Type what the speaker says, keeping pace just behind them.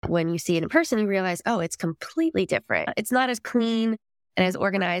when you see it in person, you realize, oh, it's completely different. It's not as clean and as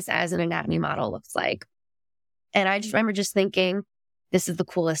organized as an anatomy model looks like. And I just remember just thinking, this is the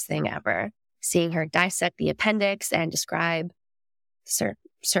coolest thing ever. Seeing her dissect the appendix and describe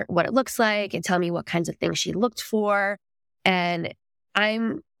what it looks like and tell me what kinds of things she looked for. And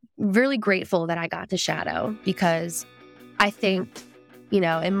I'm really grateful that I got to shadow, because I think,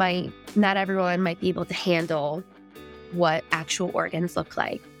 not everyone might be able to handle what actual organs look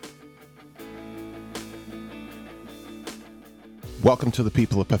like. Welcome to the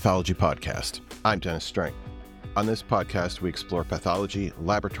People of Pathology podcast. I'm Dennis Strang. On this podcast, we explore pathology,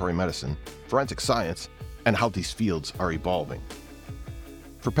 laboratory medicine, forensic science, and how these fields are evolving.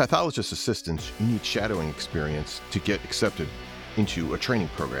 For pathologist assistants, you need shadowing experience to get accepted into a training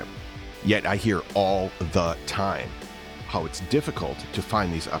program. Yet I hear all the time how it's difficult to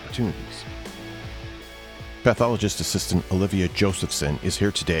find these opportunities. Pathologist assistant Olivia Josephsen is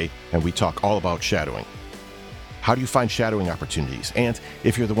here today, and we talk all about shadowing. How do you find shadowing opportunities? And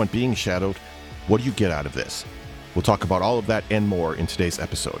if you're the one being shadowed, what do you get out of this? We'll talk about all of that and more in today's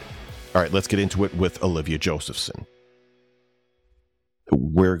episode. All right, let's get into it with Olivia Josephsen.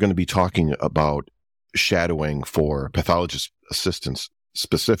 We're going to be talking about shadowing for pathologist assistants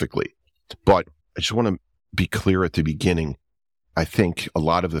specifically, but I just want to be clear at the beginning. I think a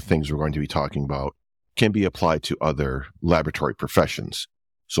lot of the things we're going to be talking about can be applied to other laboratory professions.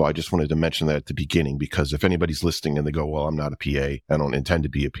 So I just wanted to mention that at the beginning, because if anybody's listening and they go, well, I'm not a PA, I don't intend to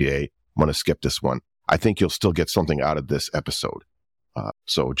be a PA, I'm going to skip this one, I think you'll still get something out of this episode.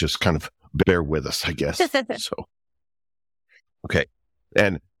 So just kind of bear with us, I guess. Okay.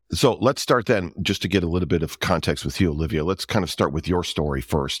 And so let's start then, just to get a little bit of context with you, Olivia. Let's kind of start with your story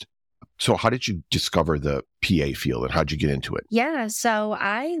first. So how did you discover the PA field and how did you get into it? Yeah, so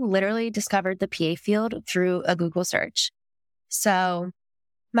I literally discovered the PA field through a Google search. So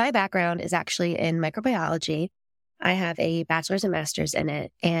my background is actually in microbiology. I have a bachelor's and master's in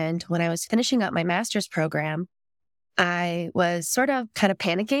it. And when I was finishing up my master's program, I was sort of kind of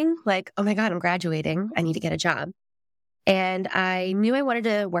panicking, like, oh my God, I'm graduating. I need to get a job. And I knew I wanted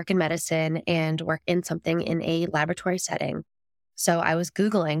to work in medicine and work in something in a laboratory setting. So I was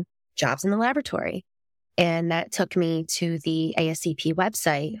Googling jobs in the laboratory. And that took me to the ASCP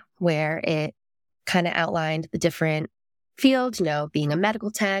website, where it kind of outlined the different fields, being a medical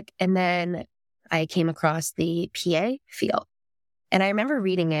tech. And then I came across the PA field. And I remember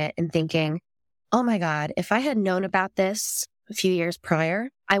reading it and thinking, oh my God, if I had known about this a few years prior,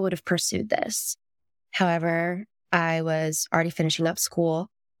 I would have pursued this. However, I was already finishing up school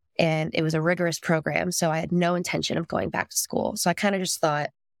and it was a rigorous program. So I had no intention of going back to school. So I kind of just thought,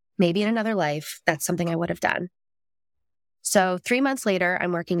 maybe in another life, that's something I would have done. So 3 months later,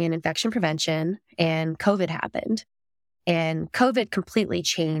 I'm working in infection prevention and COVID happened. And COVID completely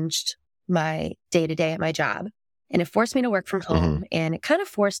changed my day-to-day at my job. And it forced me to work from home. And it kind of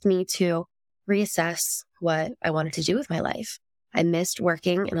forced me to reassess what I wanted to do with my life. I missed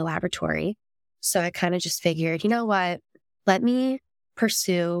working in a laboratory. So I kind of just figured, you know what? Let me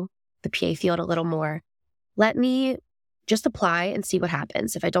pursue the PA field a little more. Let me just apply and see what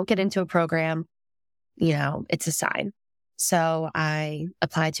happens. If I don't get into a program, it's a sign. So I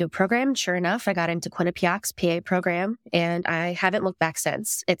applied to a program. Sure enough, I got into Quinnipiac's PA program, and I haven't looked back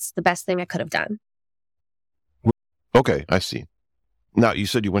since. It's the best thing I could have done. Okay, I see. Now, you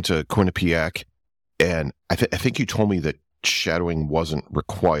said you went to Quinnipiac, and I think you told me that shadowing wasn't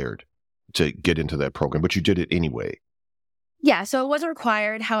required to get into that program, but you did it anyway. Yeah, so it wasn't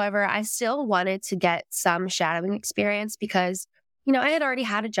required. However, I still wanted to get some shadowing experience because, I had already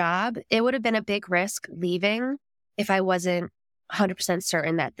had a job. It would have been a big risk leaving if I wasn't 100%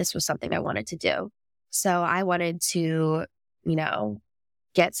 certain that this was something I wanted to do. So I wanted to,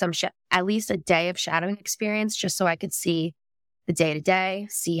 get some, at least a day of shadowing experience, just so I could see the day-to-day,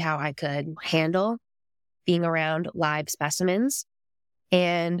 see how I could handle being around live specimens.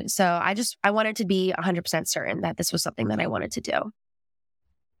 And so I wanted to be 100% certain that this was something that I wanted to do.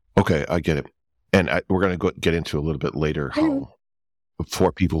 Okay, I get it. And we're going to get into a little bit later how,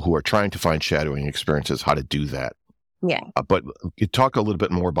 for people who are trying to find shadowing experiences, how to do that. Yeah. But you talk a little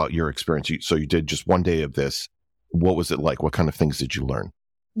bit more about your experience. So you did just one day of this. What was it like? What kind of things did you learn?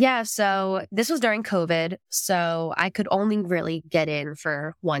 Yeah, so this was during COVID. So I could only really get in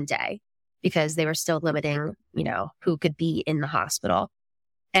for one day because they were still limiting, who could be in the hospital.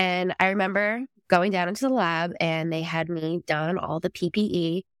 And I remember going down into the lab and they had me don all the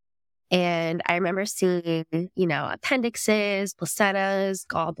PPE. And I remember seeing, appendixes, placentas,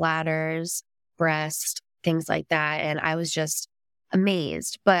 gallbladders, breast, things like that. And I was just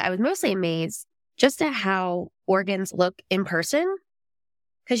amazed. But I was mostly amazed just at how organs look in person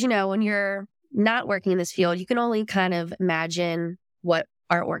Because, when you're not working in this field, you can only kind of imagine what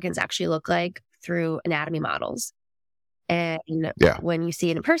our organs actually look like through anatomy models. And Yeah. when you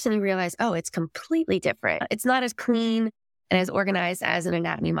see it in person, you realize, oh, it's completely different. It's not as clean and as organized as an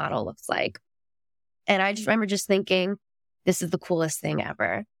anatomy model looks like. And I just remember just thinking, this is the coolest thing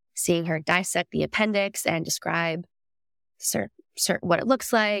ever. Seeing her dissect the appendix and describe what it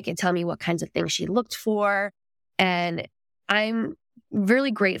looks like and tell me what kinds of things she looked for. And I'm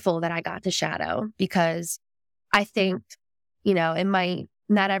really grateful that I got to shadow, because I think,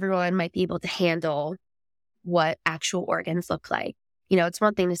 not everyone might be able to handle what actual organs look like. It's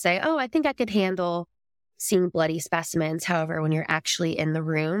one thing to say, oh, I think I could handle seeing bloody specimens. However, when you're actually in the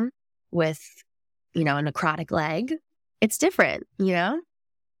room with, a necrotic leg, it's different,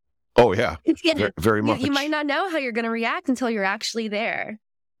 Oh, yeah. Yeah. Very, very much. You might not know how you're going to react until you're actually there.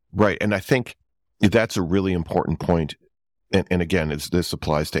 Right. And I think that's a really important point. And again, this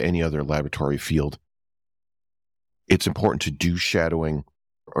applies to any other laboratory field. It's important to do shadowing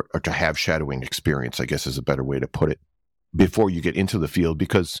or to have shadowing experience, I guess is a better way to put it, before you get into the field.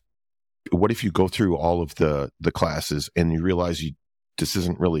 Because what if you go through all of the classes and you realize this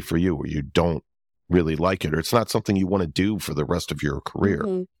isn't really for you, or you don't really like it, or it's not something you want to do for the rest of your career.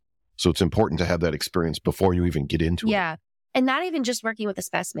 Mm-hmm. So it's important to have that experience before you even get into it. Yeah. And not even just working with the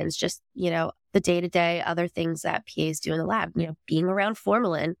specimens, just, the day-to-day other things that PAs do in the lab, being around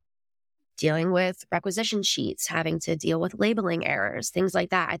formalin, dealing with requisition sheets, having to deal with labeling errors, things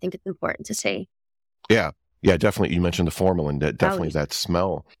like that. I think it's important to see. Yeah. Yeah, definitely. You mentioned the formalin, that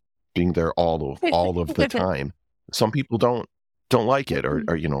smell being there all of the time. Some people don't like it, or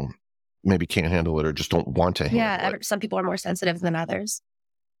maybe can't handle it, or just don't want to handle it. Some people are more sensitive than others.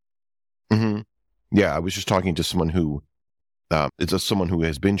 Mm-hmm. Yeah, I was just talking to someone who someone who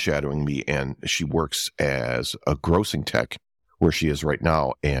has been shadowing me, and she works as a grossing tech where she is right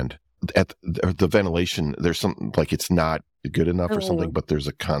now. And at the ventilation, there's something like it's not good enough or something, but there's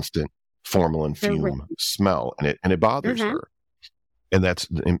a constant formalin fume smell, and it bothers her. And that's,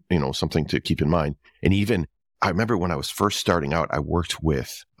 something to keep in mind. And even I remember when I was first starting out, I worked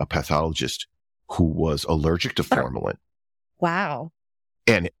with a pathologist who was allergic to formalin. Wow.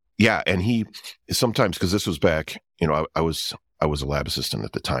 And yeah, and he sometimes, because this was back, I was a lab assistant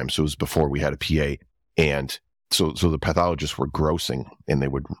at the time, so it was before we had a PA, and so the pathologists were grossing, and they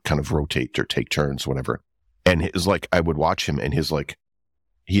would kind of rotate or take turns, whatever. And it was like I would watch him, and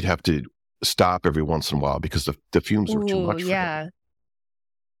he'd have to stop every once in a while because the fumes were too much for him.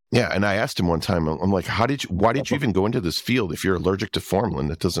 Yeah, and I asked him one time, I'm like, why did you even go into this field if you're allergic to formalin?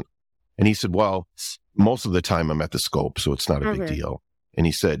 That doesn't. And he said, well, most of the time I'm at the scope, so it's not a big deal. And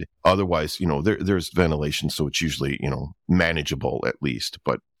he said, otherwise, there's ventilation, so it's usually, manageable at least.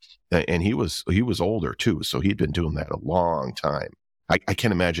 But, and he was older too, so he'd been doing that a long time. I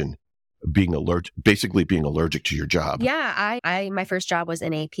can't imagine basically being allergic to your job. Yeah, my first job was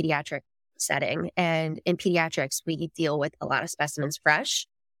in a pediatric setting, and in pediatrics, we deal with a lot of specimens fresh.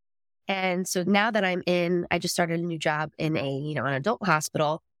 And so now that I just started a new job in an adult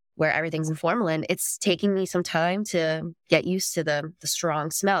hospital where everything's in formalin. It's taking me some time to get used to the strong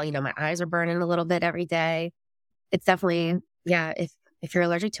smell. My eyes are burning a little bit every day. It's definitely, if you're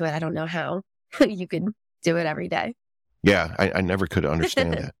allergic to it, I don't know how you could do it every day. Yeah, I never could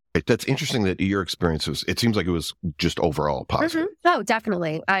understand that. That's interesting that your experience it seems like it was just overall positive. Mm-hmm. Oh,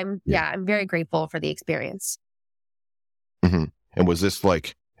 definitely. I'm very grateful for the experience. Mm-hmm. And was this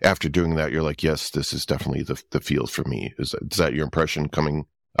like, after doing that, you're like, yes, this is definitely the field for me. Is that your impression coming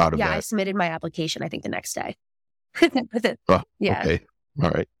out of that? Yeah, I submitted my application, I think, the next day. Oh, yeah. Okay. All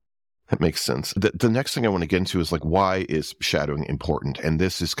right. That makes sense. The next thing I want to get into is like, why is shadowing important? And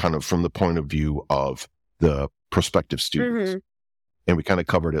this is kind of from the point of view of the prospective students. Mm-hmm. And we kind of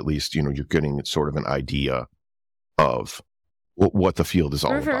covered, at least, you're getting sort of an idea of what the field is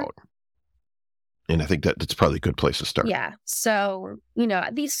all about. And I think that's probably a good place to start. Yeah. So,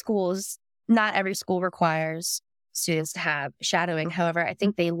 these schools, not every school requires students to have shadowing. However, I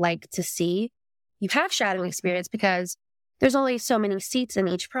think they like to see you have shadowing experience because there's only so many seats in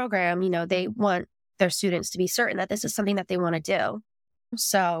each program. They want their students to be certain that this is something that they want to do.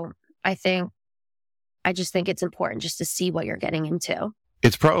 So I just think it's important just to see what you're getting into.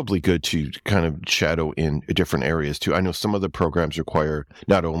 It's probably good to kind of shadow in different areas too. I know some of the programs require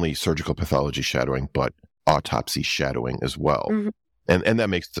not only surgical pathology shadowing, but autopsy shadowing as well. Mm-hmm. And that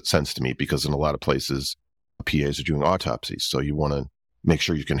makes sense to me because in a lot of places, PAs are doing autopsies. So you want to make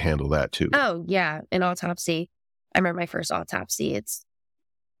sure you can handle that too. Oh, yeah. An autopsy. I remember my first autopsy.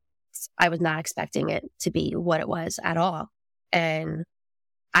 I was not expecting it to be what it was at all. And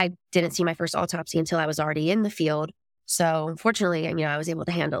I didn't see my first autopsy until I was already in the field. So fortunately, I was able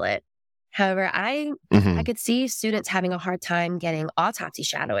to handle it. However, I Hmm. could see students having a hard time getting autopsy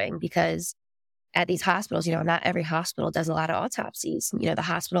shadowing because at these hospitals, not every hospital does a lot of autopsies. The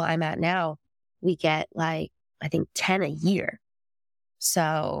hospital I'm at now, we get like, I think 10 a year.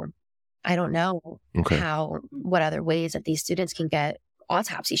 So I don't know Okay. what other ways that these students can get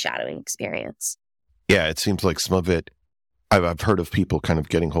autopsy shadowing experience. Yeah, it seems like some of it, I've heard of people kind of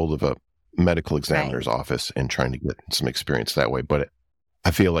getting hold of a medical Right. examiner's office and trying to get some experience that way. But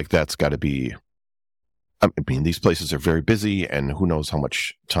I feel like that's got to be, I mean, these places are very busy, and who knows how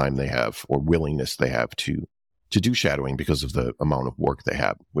much time they have or willingness they have to do shadowing because of the amount of work they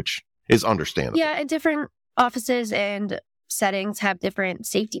have, which is understandable. Yeah, and different offices and settings have different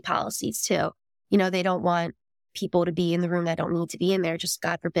safety policies too. They don't want people to be in the room that don't need to be in there. Just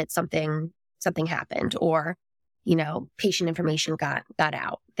God forbid something happened or, patient information got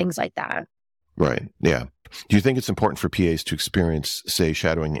out, things like that. Right. Yeah. Do you think it's important for PAs to experience, say,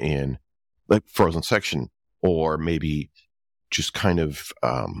 shadowing in like frozen section, or maybe just kind of,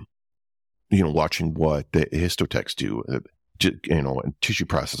 watching what the histotechs do, and tissue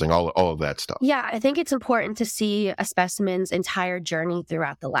processing, all of that stuff? Yeah, I think it's important to see a specimen's entire journey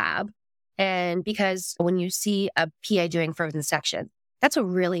throughout the lab. And because when you see a PA doing frozen section, that's a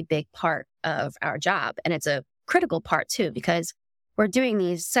really big part of our job. And it's a critical part too, because we're doing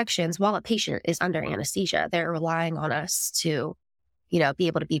these sections while a patient is under anesthesia. They're relying on us to, be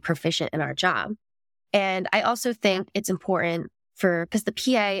able to be proficient in our job. And I also think it's important because the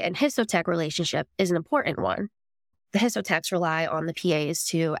PA and histotech relationship is an important one. The histotechs rely on the PAs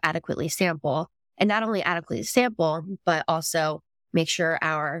to adequately sample, and not only adequately sample, but also make sure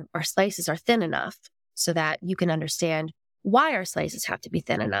our slices are thin enough so that you can understand why our slices have to be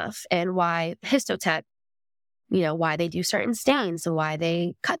thin enough and why histotech, why they do certain stains and why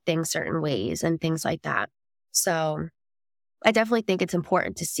they cut things certain ways and things like that. So I definitely think it's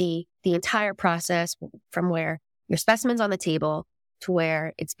important to see the entire process from where your specimen's on the table to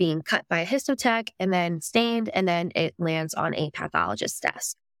where it's being cut by a histotech and then stained, and then it lands on a pathologist's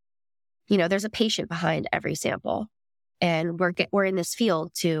desk. There's a patient behind every sample, and we're in this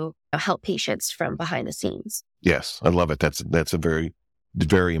field to help patients from behind the scenes. Yes, I love it. That's a very,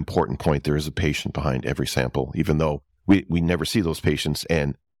 very important point. There is a patient behind every sample, even though we never see those patients,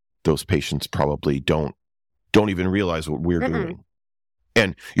 and those patients probably don't even realize what we're doing.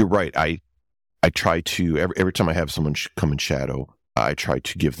 And you're right. I try to every time I have someone come and shadow, I try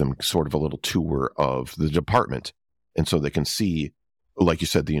to give them sort of a little tour of the department, and so they can see, like you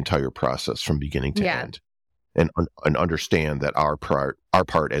said, the entire process from beginning to Yeah. end, and understand that our part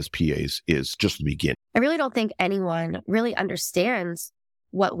as PAs is just the beginning. I really don't think anyone really understands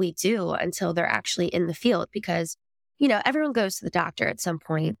what we do until they're actually in the field because, everyone goes to the doctor at some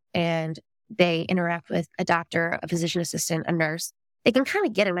point and they interact with a doctor, a physician assistant, a nurse. They can kind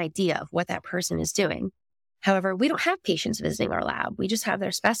of get an idea of what that person is doing. However, we don't have patients visiting our lab. We just have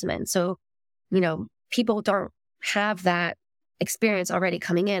their specimen. So, people don't have that experience already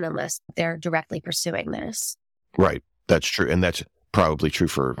coming in unless they're directly pursuing this. Right. That's true. And that's probably true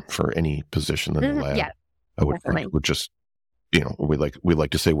for any position in the lab. Yeah, I would definitely. think we're just, we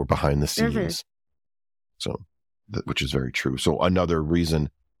like to say we're behind the scenes. So, which is very true. So another reason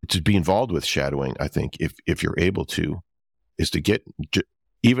to be involved with shadowing, I think, if you're able to, is to get,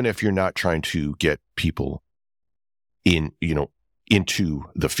 even if you're not trying to get people into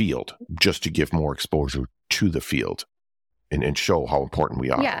the field, just to give more exposure to the field and show how important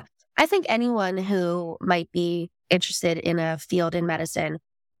we are. Yeah. I think anyone who might be interested in a field in medicine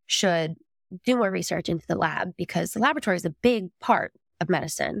should do more research into the lab because the laboratory is a big part of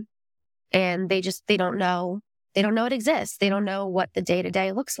medicine. And they don't know it exists. They don't know what the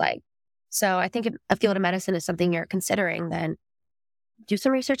day-to-day looks like. So I think if a field of medicine is something you're considering, then do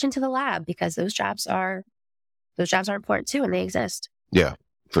some research into the lab because those jobs are important too, and they exist. Yeah,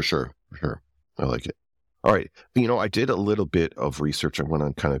 for sure. I like it. All right. I did a little bit of research. I went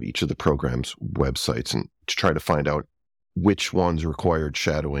on kind of each of the program's websites and to try to find out which ones required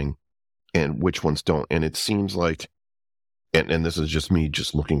shadowing and which ones don't. And it seems like, and this is just me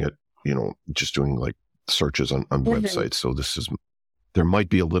just looking at, just doing like searches on websites. So there might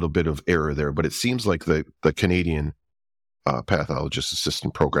be a little bit of error there, but it seems like the Canadian pathologist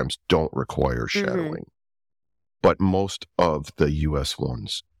assistant programs don't require shadowing. But most of the U.S.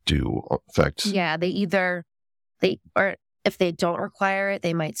 ones do. In fact, yeah, or if they don't require it,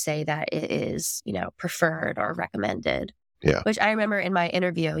 they might say that it is, preferred or recommended. Yeah. Which I remember in my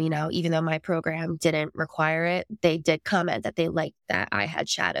interview, even though my program didn't require it, they did comment that they liked that I had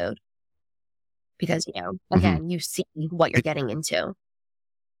shadowed. Because, again, you see what you're getting into.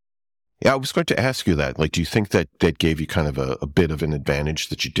 Yeah, I was going to ask you that. Like, do you think that that gave you kind of a bit of an advantage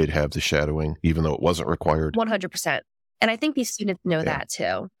that you did have the shadowing, even though it wasn't required? 100%. And I think these students know Yeah, that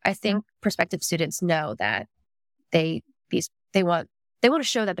too. I think prospective students know that they these they want to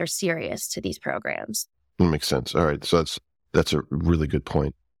show that they're serious to these programs. that makes sense. All right, so that's a really good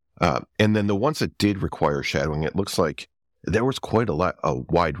point. And then the ones that did require shadowing, it looks like there was quite a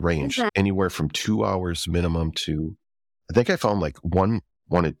wide range, Mhm. anywhere from 2 hours minimum to, I think I found like one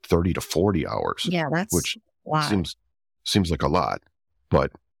wanted 30 to 40 hours, Yeah, that's which a lot. seems like a lot.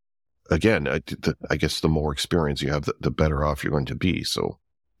 But again, I guess the more experience you have, the better off you're going to be. So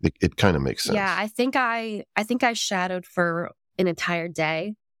it kind of makes Yeah, sense. I think I shadowed for an entire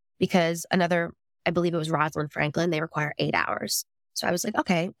day because I believe it was Rosalind Franklin, they require 8 hours. So I was like,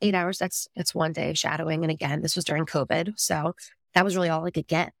 okay, 8 hours, that's one day of shadowing. And again, this was during COVID. So that was really all I could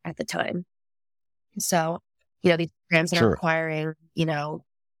get at the time. So, these programs that are Sure. requiring,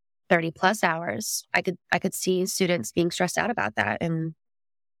 30 plus hours, I could see students being stressed out about that and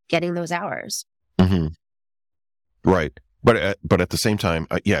getting those hours. Hmm. Right. But at the same time,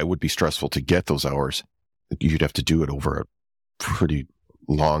 yeah, it would be stressful to get those hours. You'd have to do it over a pretty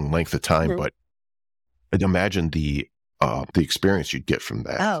long length of time. Mhm. But I'd imagine the experience you'd get from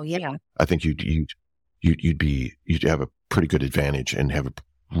that. Oh, yeah, I think you'd have a pretty good advantage and have a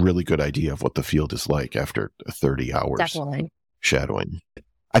really good idea of what the field is like after 30 hours definitely. shadowing.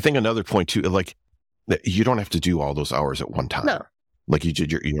 I think another point too, like that you don't have to do all those hours at one time. No. Like you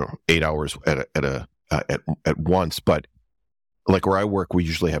did your 8 hours at once. But like where I work, we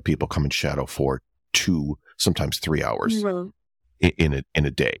usually have people come and shadow for 2, sometimes 3 hours Mhm. in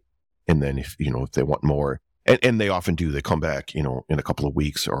a day. And then if they want more, and they often do, they come back, in a couple of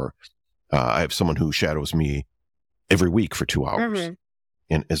weeks. Or I have someone who shadows me every week for 2 hours Mhm.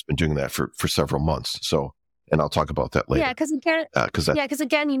 and has been doing that for several months. So, and I'll talk about that Yeah, later. because again, Because that,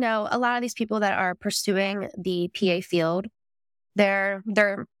 a lot of these people that are pursuing the PA field, they're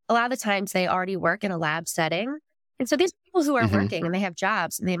a lot of the times they already work in a lab setting. And so these people who are hmm working and they have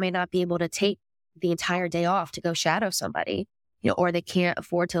jobs and they may not be able to take the entire day off to go shadow somebody, or they can't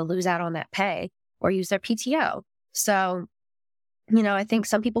afford to lose out on that pay or use their PTO. So, I think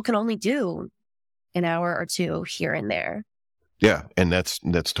some people can only do an hour or two here and there. yeah, and that's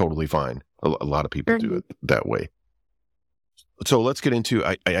totally fine. A lot of people do Mhm. it that way. So let's get into.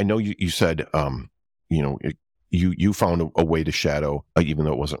 I know you said you know you found a way to shadow even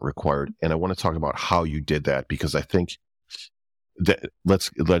though it wasn't required, and I want to talk about how you did that because I think that let's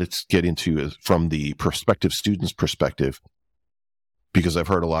get into it from the prospective student's perspective, because I've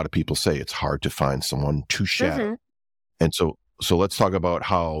heard a lot of people say it's hard to find someone to shadow. Mhm. And so let's talk about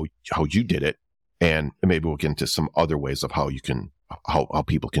how you did it, and maybe we'll get into some other ways of how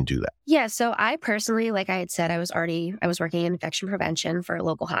people can do that. Yeah, so I personally, like I had said, I was working in infection prevention for a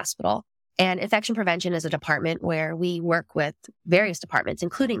local hospital. And infection prevention is a department where we work with various departments,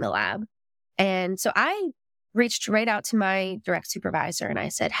 including the lab. And so I reached right out to my direct supervisor and I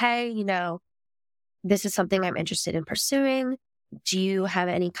said, hey, this is something I'm interested in pursuing. Do you have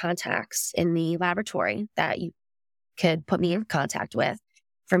any contacts in the laboratory that you could put me in contact with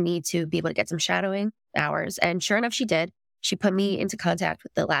for me to be able to get some shadowing hours? And sure enough, she did. She put me into contact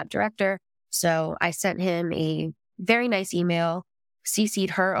with the lab director. So I sent him a very nice email,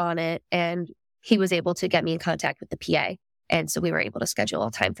 CC'd her on it, and he was able to get me in contact with the PA. And so we were able to schedule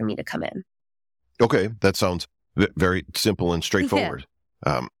a time for me to come in. Okay, that sounds very simple and Yeah. straightforward.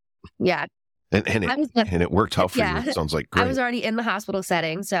 Um, Yeah. and I it was, and it worked out for you. yeah. It sounds like I was great. already in the hospital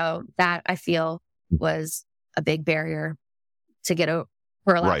setting. So that I feel was a big barrier to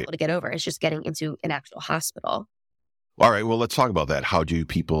for a lot of Right. people to get over. It's just getting into an actual hospital. All right. Well, let's talk about that. How do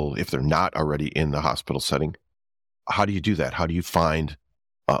people, if they're not already in the hospital setting, how do you do that? How do you find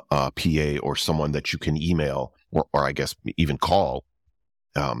a PA or someone that you can email or I guess even call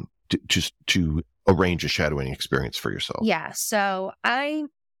just to arrange a shadowing experience for yourself? Yeah. So I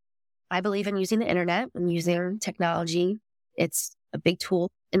believe in using the internet and using technology. It's a big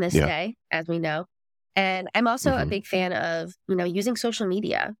tool in this Yeah. day, as we know. And I'm also a hmm big fan of, using social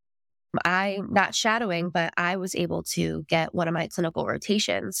media. I'm not shadowing, but I was able to get one of my clinical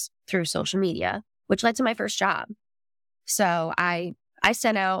rotations through social media, which led to my first job. So I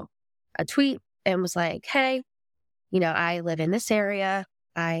sent out a tweet and was like, hey, I live in this area.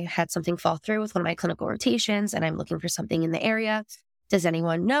 I had something fall through with one of my clinical rotations and I'm looking for something in the area. Does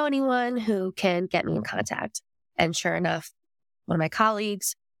anyone know anyone who can get me in contact? And sure enough, one of my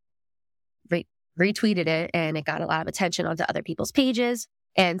colleagues retweeted it and it got a lot of attention onto other people's pages.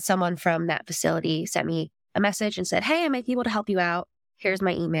 And someone from that facility sent me a message and said, hey, I might be able to help you out. Here's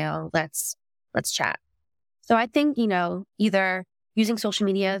my email. Let's chat. So I think, either using social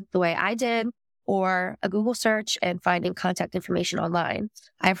media the way I did, or a Google search and finding contact information online.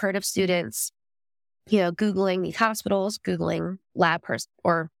 I've heard of students, Googling these hospitals, Googling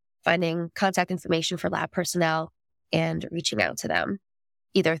or finding contact information for lab personnel and reaching out to them,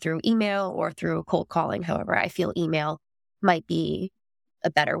 either through email or through cold calling. However, I feel email might be a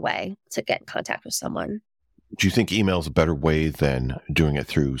better way to get in contact with someone. Do you think email is a better way than doing it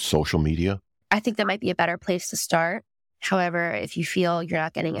through social media? I think that might be a better place to start. However, if you feel you're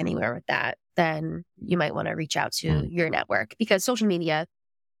not getting anywhere with that, then you might want to reach out to your network, because social media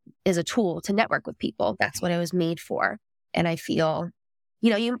is a tool to network with people. That's what it was made for. And I feel,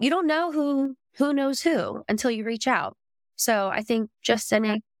 you don't know who knows who until you reach out. So I think just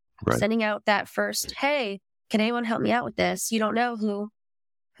sending out that first, hey, can anyone help me out with this? You don't know who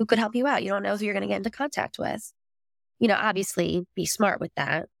could help you out. You don't know who you're going to get into contact with. Obviously be smart with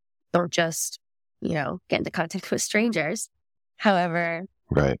that. Don't just, get into contact with strangers. However,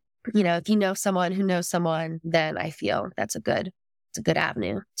 if you know someone who knows someone, then I feel it's a good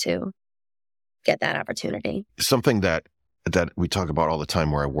avenue to get that opportunity. Something that we talk about all the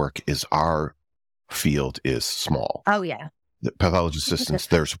time where I work is our field is small. Oh, yeah. The pathology assistants,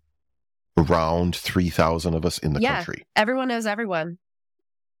 there's around 3,000 of us in the country. Everyone knows everyone.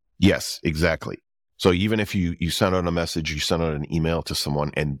 Yes, exactly. So even if you send out a message, you send out an email to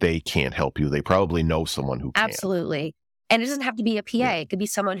someone and they can't help you, they probably know someone who can. Absolutely. And it doesn't have to be a PA. Yeah. It could be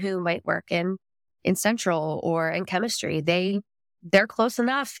someone who might work in central or in chemistry. They're close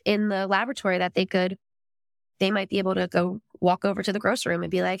enough in the laboratory that they might be able to go walk over to the grocery room and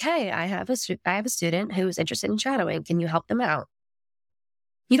be like, hey, I have a student who's interested in shadowing. Can you help them out?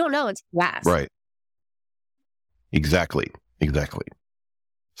 You don't know until you ask. Right. Exactly.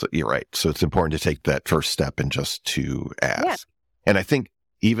 So you're right. So it's important to take that first step and just to ask. Yeah. And I think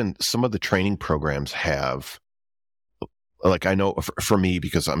even some of the training programs have, like I know for me,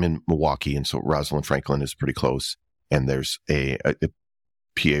 because I'm in Milwaukee, and so Rosalind Franklin is pretty close. And there's a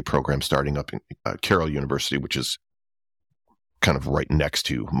PA program starting up in Carroll University, which is kind of right next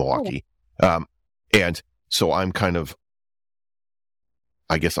to Milwaukee. Oh. And so I'm kind of,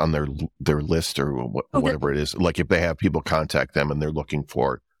 I guess, on their list or whatever it is. Like if they have people contact them and they're looking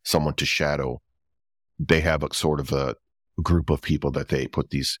for someone to shadow, they have a sort of a group of people that they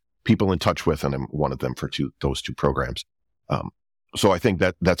put these people in touch with, and I'm one of them for those two programs. So I think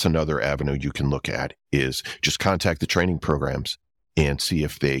that's another avenue you can look at, is just contact the training programs and see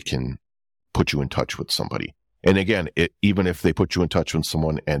if they can put you in touch with somebody. And again, even if they put you in touch with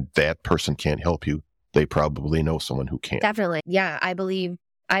someone and that person can't help you, they probably know someone who can. Definitely. Yeah, I believe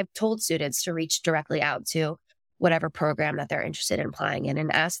I've told students to reach directly out to whatever program that they're interested in applying in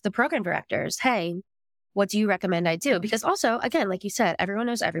and ask the program directors, hey, what do you recommend I do? Because also, again, like you said, everyone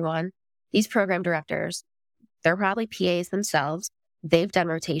knows everyone. These program directors, they're probably PAs themselves. They've done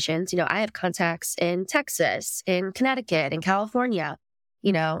rotations. I have contacts in Texas, in Connecticut, in California,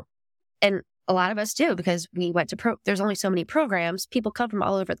 and a lot of us do, because we went to there's only so many programs. People come from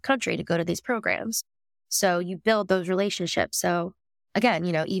all over the country to go to these programs. So you build those relationships. So again,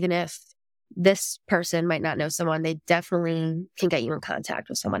 even if this person might not know someone, they definitely can get you in contact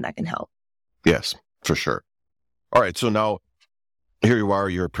with someone that can help. Yes, for sure. All right. So now here you are,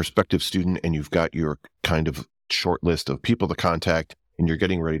 you're a prospective student and you've got your kind of short list of people to contact and you're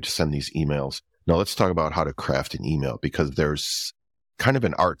getting ready to send these emails. Now let's talk about how to craft an email, because there's kind of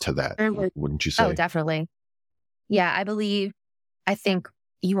an art to that, wouldn't you say? Oh, definitely. Yeah, I think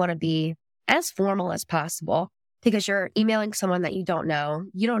you want to be as formal as possible, because you're emailing someone that you don't know.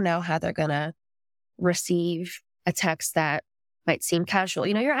 You don't know how they're going to receive a text that might seem casual.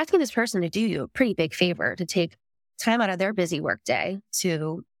 You're asking this person to do you a pretty big favor, to take time out of their busy work day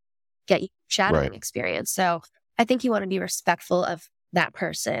to get you shadowing experience. So I think you want to be respectful of that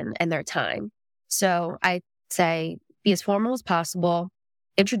person and their time. So I say be as formal as possible,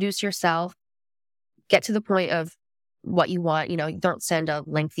 introduce yourself, get to the point of what you want. Don't send a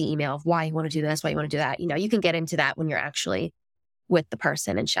lengthy email of why you want to do this, why you want to do that. You can get into that when you're actually with the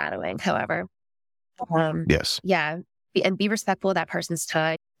person and shadowing. However, yes. Yeah. And be respectful of that person's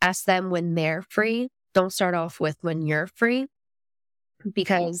time. Ask them when they're free. Don't start off with when you're free,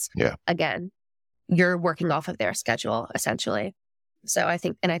 because again, you're working off of their schedule essentially. So I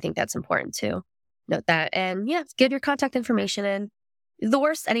think that's important to note that. And give your contact information. And the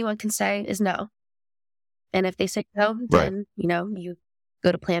worst anyone can say is no. And if they say no, then, you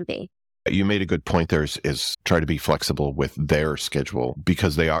go to plan B. You made a good point there, is try to be flexible with their schedule,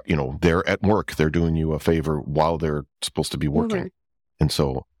 because they are, they're at work. They're doing you a favor while they're supposed to be working. Mm-hmm. And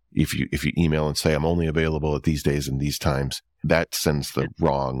so if you email and say, I'm only available at these days and these times, that sends the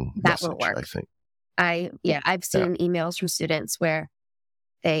wrong message, won't work. I think. I've seen emails from students where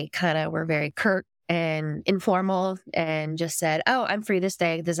they kind of were very curt and informal and just said, "Oh, I'm free this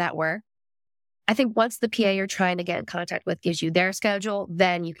day. Does that work?" I think once the PA you're trying to get in contact with gives you their schedule,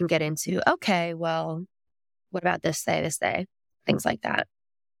 then you can get into, okay, well, what about this day, things like that.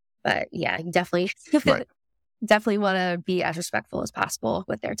 But yeah, you definitely, Right. definitely want to be as respectful as possible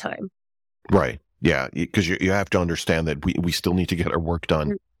with their time. Right. Yeah. Because you have to understand that we still need to get our work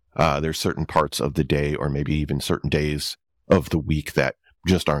done. There's certain parts of the day or maybe even certain days of the week that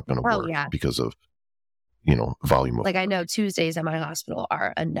just aren't going to work because of, volume of Like I know Tuesdays at my hospital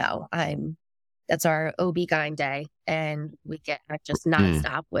are a no. That's our OB-GYN day. And we get just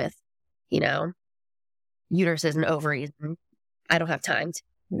nonstop with, uteruses and ovaries. And I don't have time to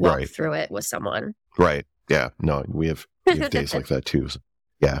walk through it with someone. Right. Yeah. No, we have days like that too. So,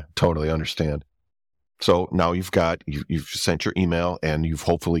 yeah, totally understand. So now you've sent your email and you've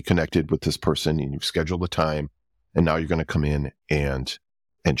hopefully connected with this person and you've scheduled the time, and now you're going to come in and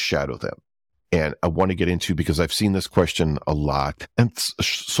shadow them. And I want to get into, because I've seen this question a lot and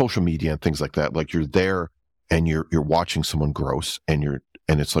social media and things like that. Like you're there and you're watching someone gross and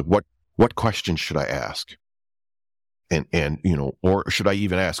it's like, what questions should I ask? And or should I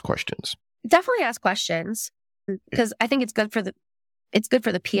even ask questions? Definitely ask questions, because I think it's good for the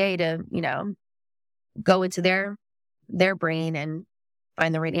PA to, go into their brain and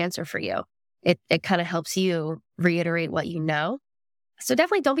find the right answer for you. It kind of helps you reiterate what you know. So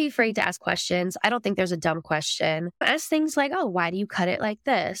definitely don't be afraid to ask questions. I don't think there's a dumb question. Ask things like, oh, why do you cut it like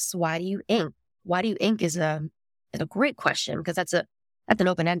this? Why do you ink? Why do you ink is a great question, because that's an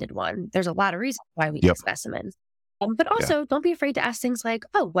open-ended one. There's a lot of reasons why we ink specimens. But also don't be afraid to ask things like,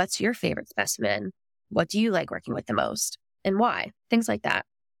 oh, what's your favorite specimen? What do you like working with the most and why? Things like that.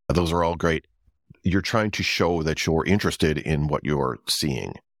 Those are all great. You're trying to show that you're interested in what you're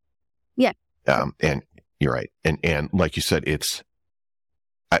seeing. Yeah. And you're right. And like you said,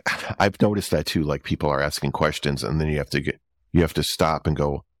 I've noticed that too. Like people are asking questions and then you have to stop and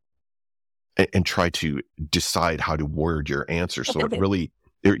go and try to decide how to word your answer. So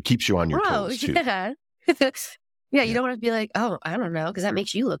it keeps you on your toes too. Yeah. Yeah, you don't want to be like, oh, I don't know, because that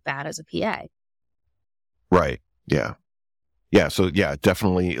makes you look bad as a PA. Right. Yeah. Yeah. So yeah,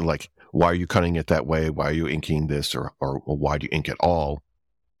 definitely, like, why are you cutting it that way? Why are you inking this? Or why do you ink it all?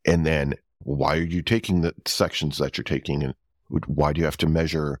 And then why are you taking the sections that you're taking? And why do you have to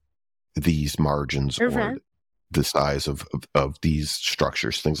measure these margins or the size of these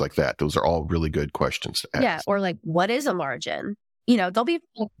structures, things like that? Those are all really good questions to ask. Yeah. Or like, what is a margin? Don't be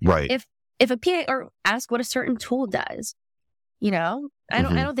right. If a PA, or ask what a certain tool does, I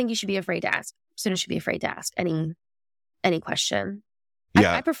don't think you should be afraid to ask. Students should be afraid to ask any question.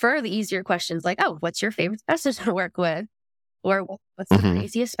 Yeah. I prefer the easier questions like, oh, what's your favorite specimen to work with? Or what's the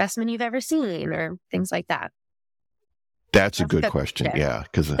craziest specimen you've ever seen? Or things like that. That's a good question. Yeah.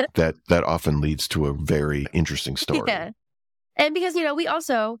 Because that often leads to a very interesting story. Yeah. And because, we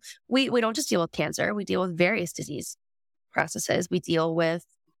also, we don't just deal with cancer. We deal with various disease processes. We deal with,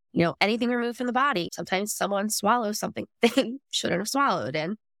 anything removed from the body. Sometimes someone swallows something they shouldn't have swallowed.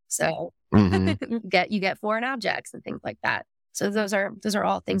 And so you get foreign objects and things like that. So those are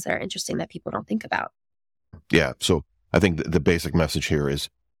all things that are interesting that people don't think about. Yeah. So I think the basic message here is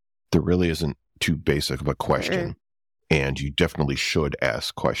there really isn't too basic of a question. And you definitely should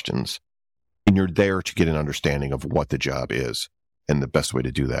ask questions. And you're there to get an understanding of what the job is. And the best way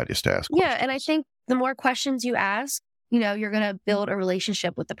to do that is to ask questions. Yeah. And I think the more questions you ask, you're going to build a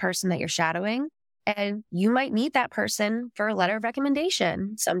relationship with the person that you're shadowing. And you might need that person for a letter of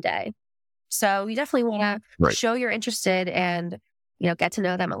recommendation someday. So you definitely want to show you're interested and, get to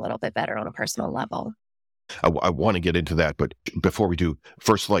know them a little bit better on a personal level. I want to get into that. But before we do,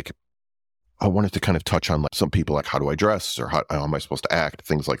 first, I wanted to kind of touch on some people, like, how do I dress or how am I supposed to act?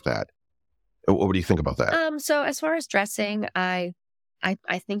 Things like that. What do you think about that? So as far as dressing, I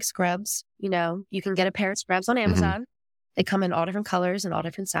think scrubs, you can get a pair of scrubs on Amazon. They come in all different colors and all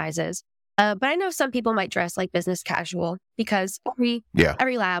different sizes. But I know some people might dress like business casual, because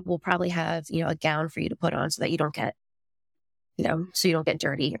every lab will probably have, a gown for you to put on so that you don't get, so you don't get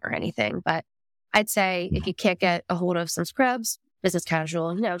dirty or anything. But I'd say if you can't get a hold of some scrubs, business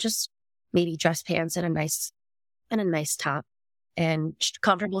casual, just maybe dress pants and a nice top and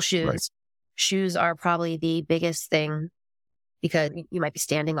comfortable shoes. Right. Shoes are probably the biggest thing because you might be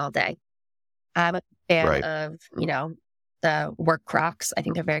standing all day. I'm a fan of, the work Crocs. I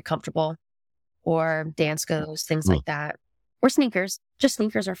think they're very comfortable. Or Danskos, things like that. Or sneakers. Just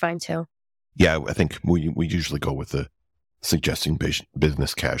sneakers are fine too. Yeah, I think we usually go with the suggesting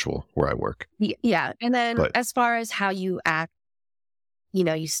business casual where I work. Yeah. And then as far as how you act,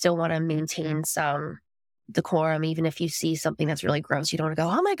 you still want to maintain some decorum, even if you see something that's really gross. You don't want to go,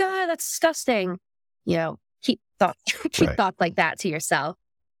 oh my God, that's disgusting. Keep Right. thoughts like that to yourself.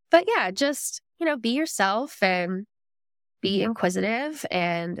 But yeah, just, be yourself and be inquisitive,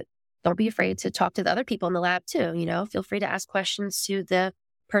 and don't be afraid to talk to the other people in the lab too. Feel free to ask questions to the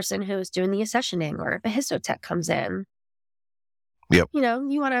person who's doing the accessioning, or if a histotech comes in. Yep. You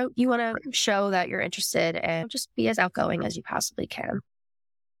want to show that you're interested, and just be as outgoing as you possibly can.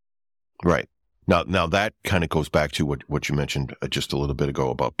 Right. Now that kind of goes back to what you mentioned just a little bit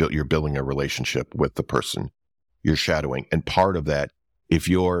ago about you're building a relationship with the person you're shadowing. And part of that, if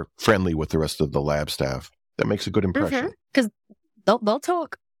you're friendly with the rest of the lab staff, that makes a good impression. Because they'll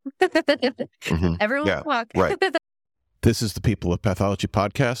talk. Everyone will talk. Right. This is the People of Pathology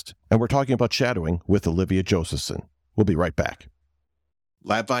podcast, and we're talking about shadowing with Olivia Josephsen. We'll be right back.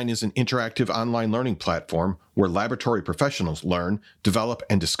 LabVine is an interactive online learning platform where laboratory professionals learn, develop,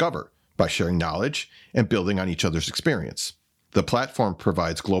 and discover by sharing knowledge and building on each other's experience. The platform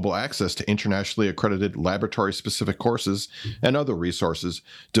provides global access to internationally accredited laboratory-specific courses and other resources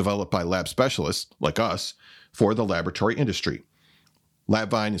developed by lab specialists, like us, for the laboratory industry.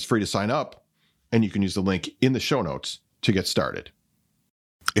 LabVine is free to sign up, and you can use the link in the show notes to get started.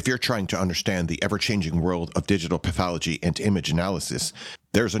 If you're trying to understand the ever-changing world of digital pathology and image analysis,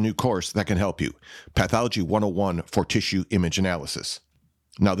 there's a new course that can help you, Pathology 101 for Tissue Image Analysis.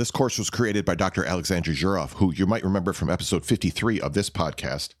 Now, this course was created by Dr. Alexandra Juroff, who you might remember from episode 53 of this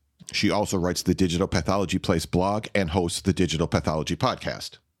podcast. She also writes the Digital Pathology Place blog and hosts the Digital Pathology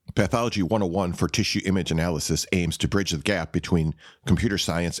podcast. Pathology 101 for Tissue Image Analysis aims to bridge the gap between computer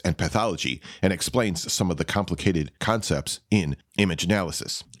science and pathology and explains some of the complicated concepts in image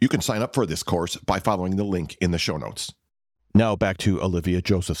analysis. You can sign up for this course by following the link in the show notes. Now back to Olivia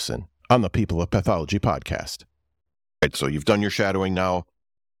Josephsen on the People of Pathology podcast. Right, so you've done your shadowing now,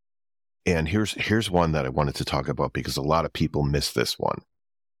 and here's one that I wanted to talk about because a lot of people miss this one.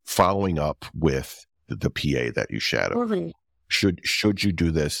 Following up with the PA that you shadow. Mm-hmm. Should you do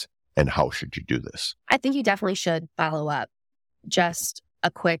this, and how should you do this? I think you definitely should follow up. Just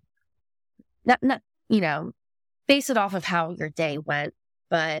a quick, not base it off of how your day went,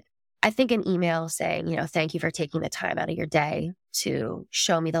 but I think an email saying, thank you for taking the time out of your day to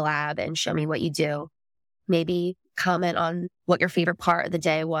show me the lab and show me what you do. Maybe comment on what your favorite part of the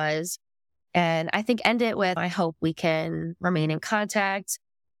day was. And I think end it with, I hope we can remain in contact.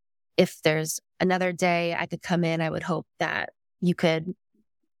 If there's another day I could come in, I would hope that you could,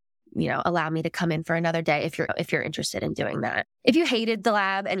 allow me to come in for another day if you're interested in doing that. If you hated the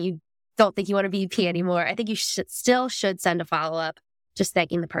lab and you don't think you want to be EP anymore, I think you still should send a follow-up just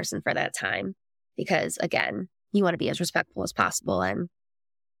thanking the person for that time. Because again, you want to be as respectful as possible and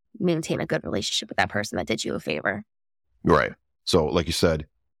maintain a good relationship with that person that did you a favor. Right. So like you said,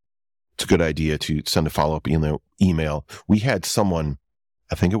 it's a good idea to send a follow-up email. We had someone,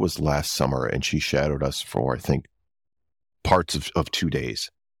 I think it was last summer, and she shadowed us for, I think, parts of 2 days.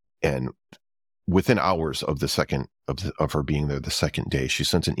 And within hours of of her being there the second day, she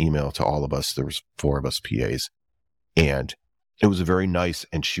sent an email to all of us. There was 4 of us PAs, and it was very nice.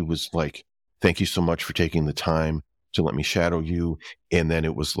 And she was like, thank you so much for taking the time to let me shadow you. And then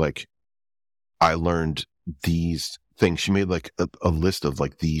it was like, I learned these things. She made like a list of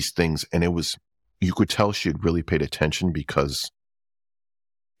like these things. And you could tell she had really paid attention because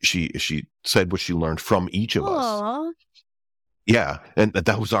she said what she learned from each of us. Yeah. And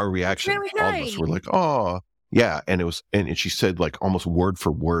that was our reaction. Really nice. All of us were like, oh, yeah. And and she said like almost word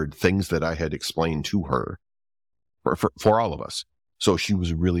for word things that I had explained to her for all of us. So she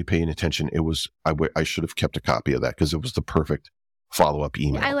was really paying attention. I should have kept a copy of that because it was the perfect follow-up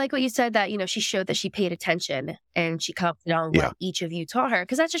email. I like what you said that, she showed that she paid attention and she commented on what each of you taught her,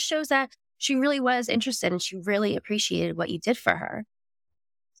 because that just shows that she really was interested and she really appreciated what you did for her.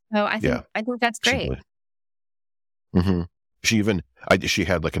 So I think that's great. Mm-hmm. She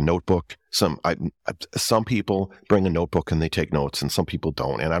had like a notebook. Some people bring a notebook and they take notes, and some people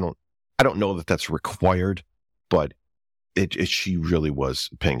don't. And I don't know that that's required, but she really was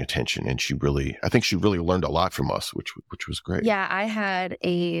paying attention, and I think she really learned a lot from us, which was great. Yeah, I had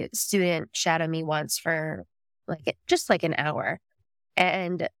a student shadow me once for just an hour,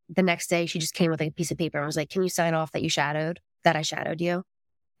 and the next day she just came with a piece of paper and was like, "Can you sign off that I shadowed you?"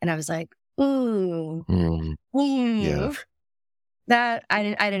 And I was like, "Ooh, yeah." That I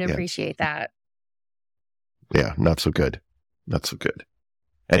didn't appreciate that. Yeah, not so good.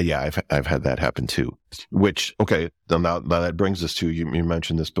 And yeah, I've had that happen too. Which, okay, now that brings us to, you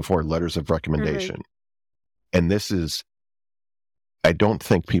mentioned this before, letters of recommendation. Mm-hmm. And this is, I don't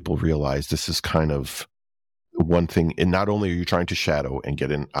think people realize this is kind of one thing, and not only are you trying to shadow and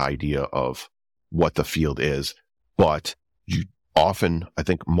get an idea of what the field is, but you often, I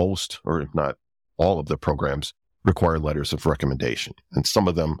think most, or if not all of the programs require letters of recommendation. And some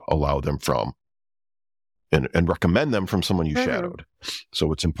of them allow them from and recommend them from someone you shadowed.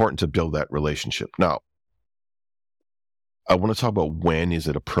 So it's important to build that relationship. Now, I want to talk about when is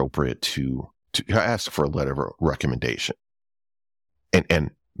it appropriate to ask for a letter of recommendation,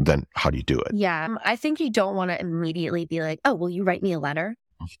 and then how do you do it? Yeah, I think you don't want to immediately be like, oh, will you write me a letter?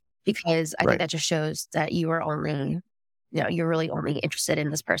 Because I think that just shows that you are only, you're really only interested in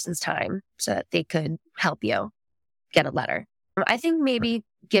this person's time so that they could help you get a letter. I think maybe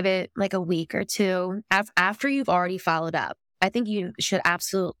give it like a week or two after you've already followed up. I think you should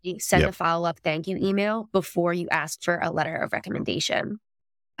absolutely send a follow-up thank you email before you ask for a letter of recommendation.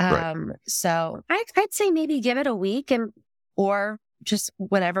 So I'd say maybe give it a week or just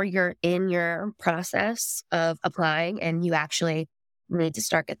whenever you're in your process of applying and you actually need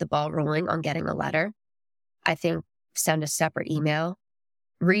to get the ball rolling on getting a letter, I think send a separate email.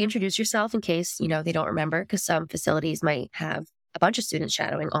 Reintroduce yourself in case, they don't remember, because some facilities might have a bunch of students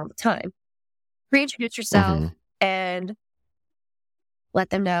shadowing all the time. Reintroduce yourself and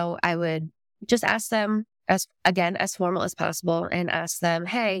let them know. I would just ask them as formal as possible and ask them,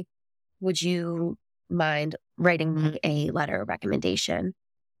 hey, would you mind writing me a letter of recommendation?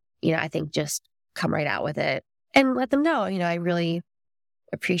 I think just come right out with it and let them know, I really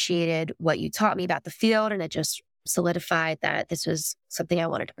appreciated what you taught me about the field, and it just solidified that this was something I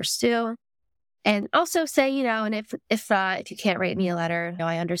wanted to pursue. And also say, and if you can't write me a letter,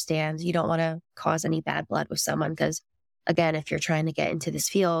 I understand you don't want to cause any bad blood with someone, because again, if you're trying to get into this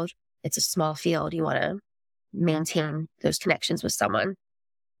field, it's a small field. You want to maintain those connections with someone.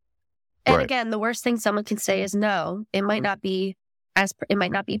 And again, the worst thing someone can say is no. It might not be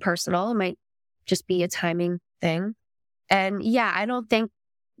personal. It might just be a timing thing. And I don't think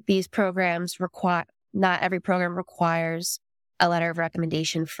these programs not every program requires a letter of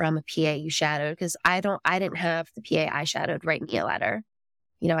recommendation from a PA you shadowed, because I didn't have the PA I shadowed write me a letter.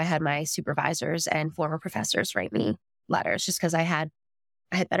 I had my supervisors and former professors write me letters just because I had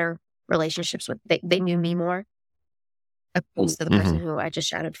better relationships with, they knew me more opposed to the person who I just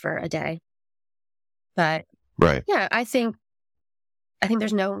shadowed for a day. But I think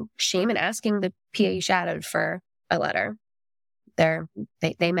there's no shame in asking the PA you shadowed for a letter.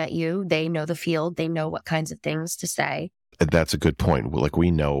 They met you, they know the field, they know what kinds of things to say. That's a good point. Like, we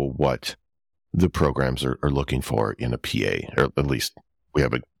know what the programs are looking for in a PA, or at least we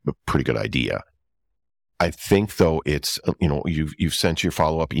have a pretty good idea. I think, though, it's, you've sent your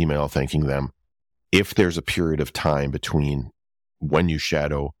follow-up email thanking them. If there's a period of time between when you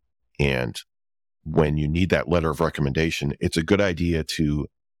shadow and when you need that letter of recommendation, it's a good idea to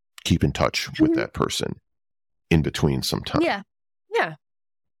keep in touch with that person in between some time. Yeah.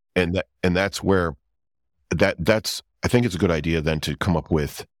 And that's where that's I think it's a good idea then to come up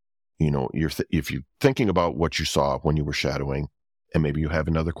with, if you're thinking about what you saw when you were shadowing, and maybe you have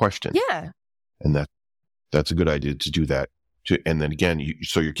another question. Yeah. And that's a good idea to do that. And then again,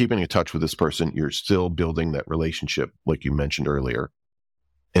 so you're keeping in touch with this person, you're still building that relationship, like you mentioned earlier,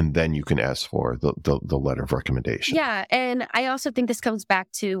 and then you can ask for the letter of recommendation. Yeah, and I also think this comes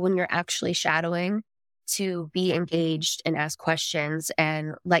back to when you're actually shadowing, to be engaged and ask questions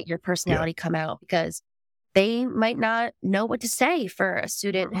and let your personality come out, because they might not know what to say for a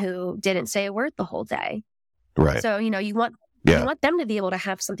student who didn't say a word the whole day. Right. So, you want them to be able to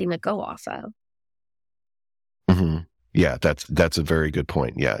have something to go off of. Yeah, that's a very good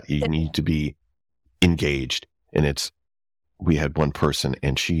point. Yeah, you need to be engaged. And we had one person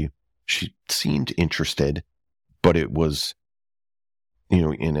and she seemed interested, but it was,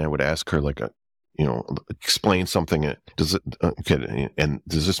 and I would ask her explain something. Does it, okay, and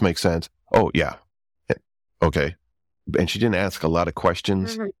does this make sense? Oh, yeah. Okay. And she didn't ask a lot of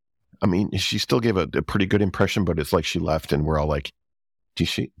questions. I mean, she still gave a pretty good impression, but it's like she left and we're all like, do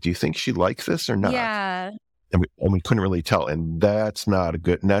you think she likes this or not? Yeah. And we couldn't really tell. And that's not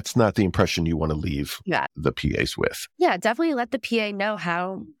the impression you want to leave the PAs with. Yeah, definitely let the PA know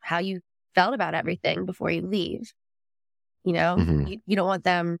how you felt about everything before you leave. You don't want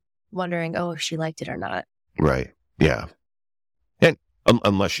them wondering, oh, if she liked it or not. Right. Yeah. And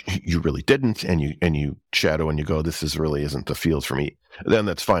unless you really didn't, and you shadow and you go, this isn't the field for me, then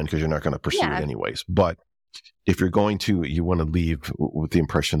that's fine, because you're not going to pursue it anyways. But if you're going to, you want to leave with the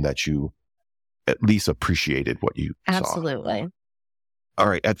impression that you at least appreciated what you saw. Absolutely. All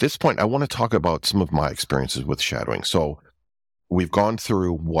right. At this point, I want to talk about some of my experiences with shadowing. So we've gone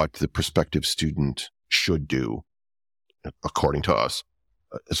through what the prospective student should do, according to us.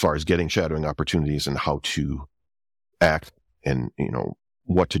 as far as getting shadowing opportunities and how to act and,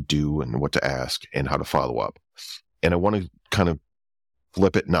 what to do and what to ask and how to follow up. And I want to kind of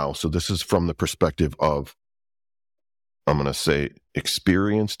flip it now. So this is from the perspective of, I'm going to say,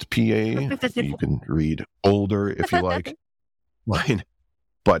 experienced PA. You can read older if you like. Right.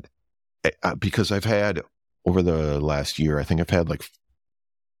 But because I've had, over the last year, I think I've had like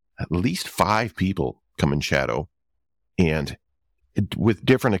at least 5 people come and shadow, and with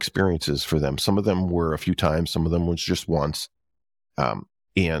different experiences for them. Some of them were a few times, some of them was just once.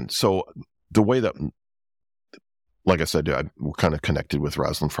 And so the way that, like I said, we're kind of connected with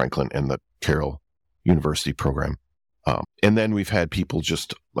Rosalind Franklin and the Carroll University program. And then we've had people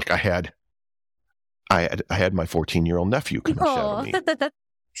just like I had my 14-year-old nephew come and shadow me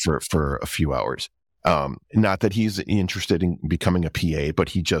for a few hours. Not that he's interested in becoming a PA, but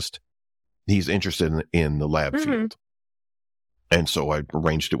he's interested in the lab field. And so I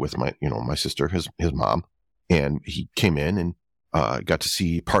arranged it with my sister, his mom, and he came in and got to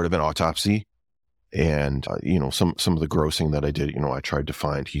see part of an autopsy. And, some of the grossing that I did, I tried to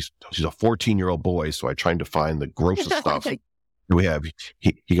find, he's a 14-year-old boy. So I tried to find the grossest stuff we have.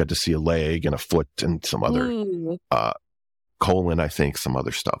 He got to see a leg and a foot and some other, colon, I think, some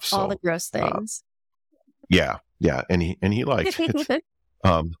other stuff. So all the gross things. Yeah. And he liked it.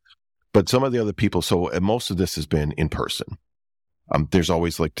 But some of the other people, so most of this has been in person. There's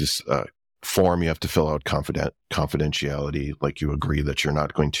always like this, form you have to fill out, confidentiality. Like you agree that you're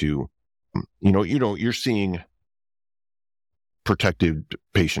not going to, you're seeing protected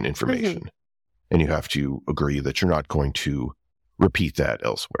patient information, and you have to agree that you're not going to repeat that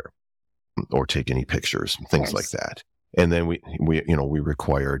elsewhere or take any pictures and things like that. And then we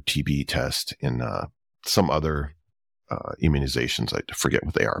require TB test and some other immunizations. I forget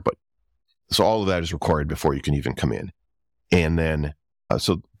what they are, but so all of that is required before you can even come in. And then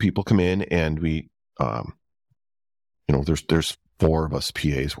so people come in, and we there's 4 of us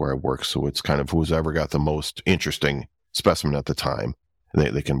PAs where I work, so it's kind of who's ever got the most interesting specimen at the time,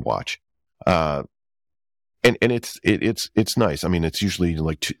 they can watch. And it's nice. I mean, it's usually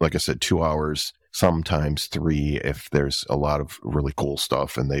like I said, 2 hours, sometimes 3 if there's a lot of really cool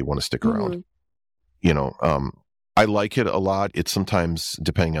stuff and they want to stick around. I like it a lot. It's sometimes,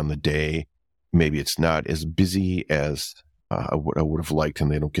 depending on the day, maybe it's not as busy as I would have liked,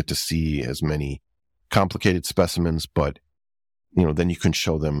 and they don't get to see as many complicated specimens, but then you can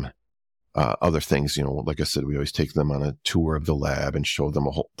show them other things. Like I said, we always take them on a tour of the lab and show them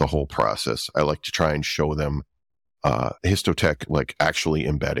the whole process. I like to try and show them histotech, like actually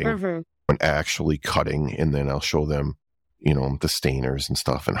embedding and actually cutting, and then I'll show them, the stainers and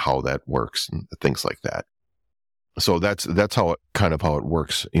stuff and how that works and things like that. So that's how it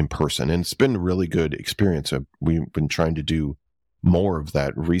works in person, and it's been a really good experience. We've been trying to do more of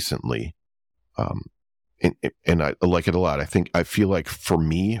that recently. And I like it a lot. I feel like for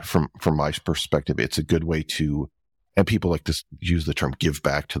me, from my perspective, it's a good way to, and people like to use the term give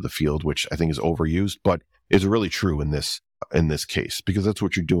back to the field, which I think is overused, but is really true in this case, because that's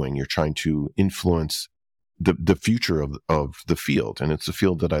what you're doing. You're trying to influence the future of the field, and it's a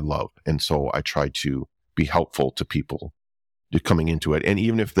field that I love. And so I try to be helpful to people coming into it. And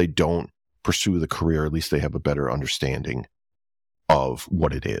even if they don't pursue the career, at least they have a better understanding of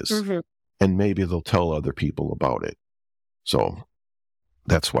what it is. And maybe they'll tell other people about it. So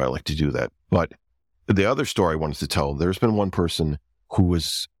that's why I like to do that. But the other story I wanted to tell, there's been one person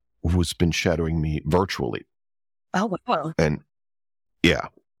who's been shadowing me virtually. Oh, wow. And yeah.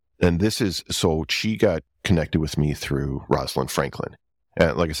 And so she got connected with me through Rosalind Franklin.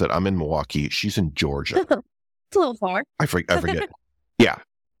 And like I said, I'm in Milwaukee. She's in Georgia. It's a little far. I forget. Yeah.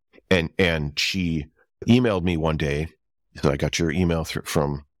 And she emailed me one day. So I got your email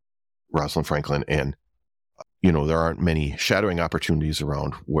from Rosalind Franklin, and there aren't many shadowing opportunities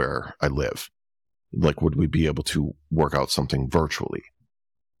around where I live. Like, would we be able to work out something virtually?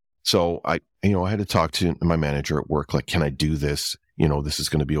 So I had to talk to my manager at work. Like, can I do this? This is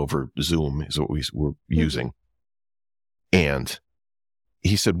going to be over Zoom, is what we're using. And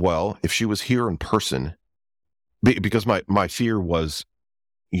he said, well, if she was here in person, because my fear was,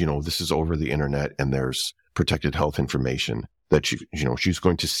 this is over the internet and there's protected health information that she's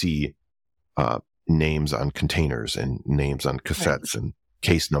going to see names on containers and names on cassettes and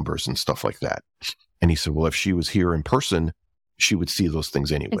case numbers and stuff like that. And he said, well, if she was here in person, she would see those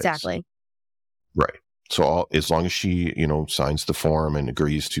things anyways. Exactly. Right. So as long as she, signs the form and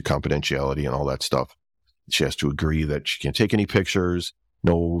agrees to confidentiality and all that stuff, she has to agree that she can't take any pictures,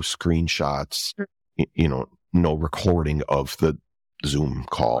 no screenshots, no recording of the Zoom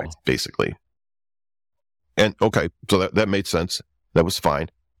call, basically. And okay, so that made sense. that was fine.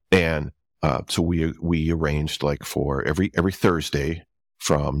 And so we arranged like for every Thursday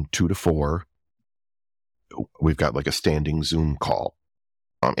from 2 to 4, we've got like a standing Zoom call.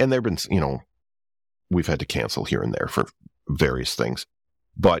 And there've been, we've had to cancel here and there for various things.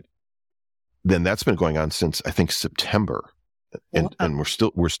 But then that's been going on since I think September. And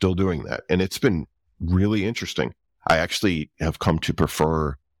we're still doing that. And it's been really interesting. I actually have come to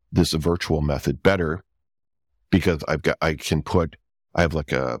prefer this virtual method better because I have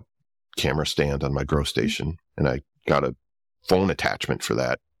like a camera stand on my grow station, and I got a phone attachment for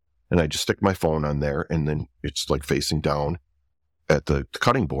that. And I just stick my phone on there, and then it's like facing down at the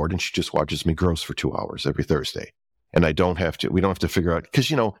cutting board, and she just watches me grow for 2 hours every Thursday. And we don't have to figure out,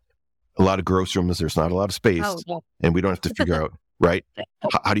 because, a lot of grow rooms, there's not a lot of space, and we don't have to figure out, right?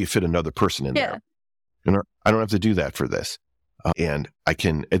 How do you fit another person in there? I don't have to do that for this. And I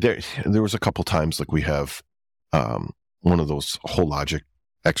can, there was a couple times like we have one of those Hologic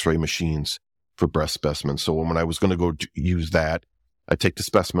X-ray machines for breast specimens. So when I was going to go use that, I'd take the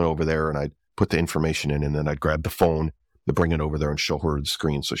specimen over there and I'd put the information in, and then I'd grab the phone to bring it over there and show her the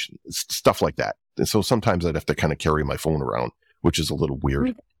screen. So stuff like that. And so sometimes I'd have to kind of carry my phone around, which is a little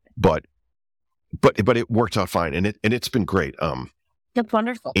weird, but it worked out fine. And it's been great. That's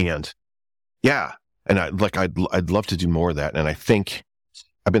wonderful. And yeah. And I'd love to do more of that. And I've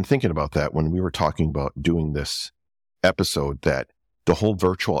been thinking about that when we were talking about doing this episode, that the whole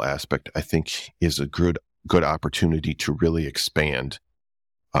virtual aspect, I think, is a good opportunity to really expand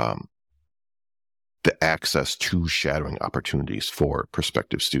the access to shadowing opportunities for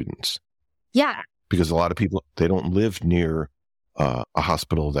prospective students. Yeah. Because a lot of people, they don't live near a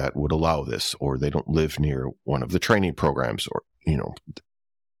hospital that would allow this, or they don't live near one of the training programs, or,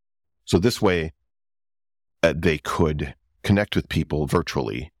 so this way they could connect with people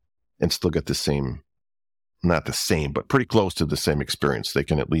virtually and still get the same, not the same, but pretty close to the same experience. They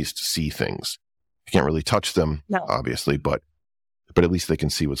can at least see things. You can't really touch them, obviously, but at least they can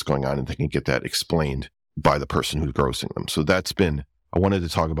see what's going on, and they can get that explained by the person who's grossing them. So I wanted to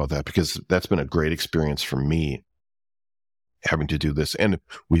talk about that because that's been a great experience for me, having to do this. And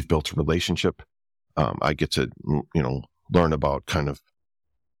we've built a relationship. I get to, learn about kind of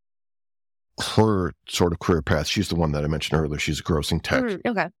her sort of career path. She's the one that I mentioned earlier. She's a grossing tech.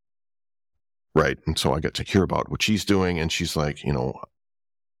 Okay. Right. And so I get to hear about what she's doing. And she's like,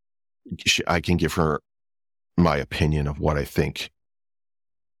 I can give her my opinion of what I think,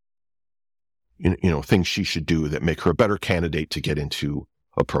 things she should do that make her a better candidate to get into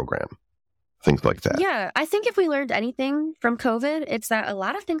a program, things like that. Yeah. I think if we learned anything from COVID, it's that a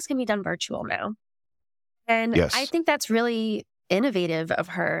lot of things can be done virtual now. And yes. I think that's really innovative of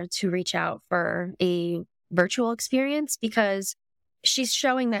her to reach out for a virtual experience, because she's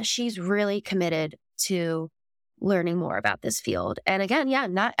showing that she's really committed to learning more about this field. And again,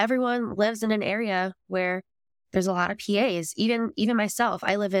 not everyone lives in an area where there's a lot of PAs. Even myself,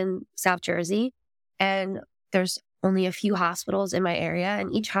 I live in South Jersey, and there's only a few hospitals in my area,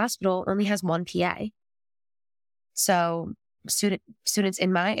 and each hospital only has one PA. So students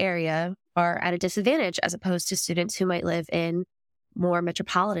in my area are at a disadvantage as opposed to students who might live in more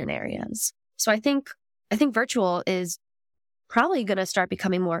metropolitan areas. So I think virtual is probably going to start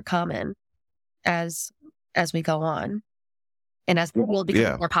becoming more common as we go on, and as it will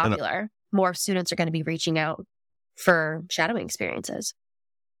become more popular. More students are going to be reaching out for shadowing experiences.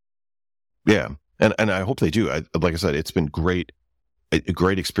 Yeah, and I hope they do. Like I said, it's been a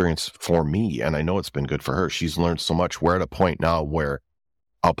great experience for me, and I know it's been good for her. She's learned so much. We're at a point now where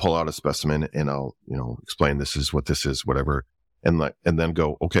I'll pull out a specimen and I'll explain this is what this is, whatever. And then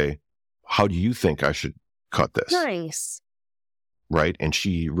go, okay, how do you think I should cut this? Nice. Right. And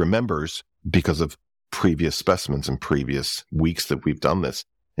she remembers because of previous specimens and previous weeks that we've done this.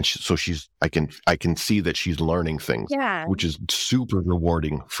 And I can see that she's learning things, which is super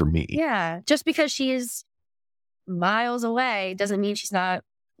rewarding for me. Yeah. Just because she is miles away doesn't mean she's not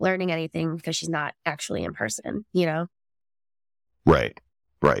learning anything, because she's not actually in person,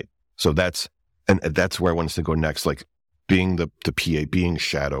 Right. So that's where I wanted to go next. Like, being the PA, being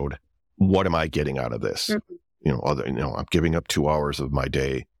shadowed, what am I getting out of this? Mm-hmm. I'm giving up 2 hours of my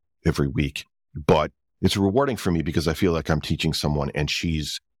day every week, but it's rewarding for me because I feel like I'm teaching someone, and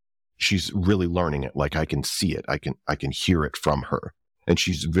she's really learning it. Like, I can see it. I can hear it from her, and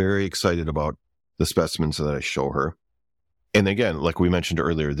she's very excited about the specimens that I show her. And again, like we mentioned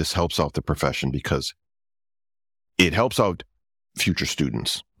earlier, this helps out the profession because it helps out future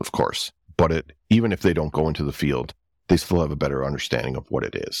students, of course, but even if they don't go into the field, they still have a better understanding of what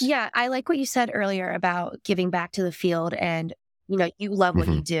it is. Yeah, I like what you said earlier about giving back to the field, and you love what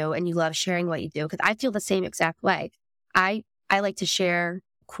you do, and you love sharing what you do, because I feel the same exact way. I I like to share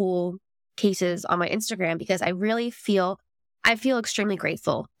cool cases on my Instagram because I feel extremely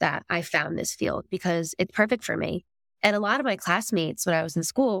grateful that I found this field because it's perfect for me. And a lot of my classmates when I was in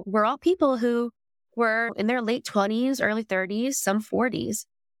school were all people who were in their late 20s, early 30s, some 40s,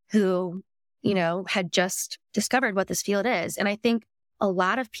 who, had just discovered what this field is. And I think a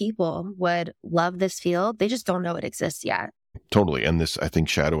lot of people would love this field. They just don't know it exists yet. Totally. And I think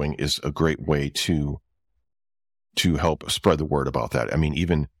shadowing is a great way to help spread the word about that. I mean,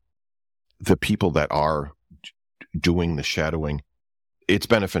 even the people that are doing the shadowing, it's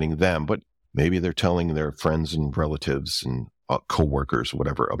benefiting them, but maybe they're telling their friends and relatives and coworkers,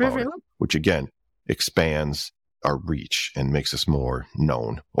 whatever, about it, which again expands our reach and makes us more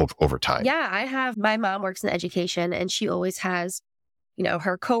known over time. Yeah, my mom works in education, and she always has,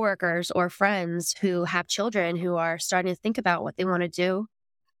 her coworkers or friends who have children who are starting to think about what they want to do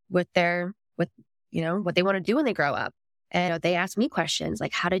what they want to do when they grow up. And they ask me questions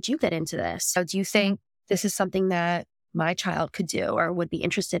like, how did you get into this? So do you think this is something that my child could do or would be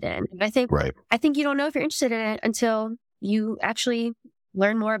interested in? And I think you don't know if you're interested in it until you actually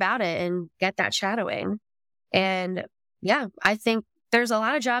learn more about it and get that shadowing. And yeah, I think there's a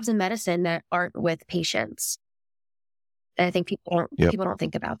lot of jobs in medicine that aren't with patients. And I think people don't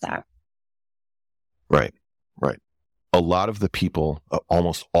think about that. Right. A lot of the people,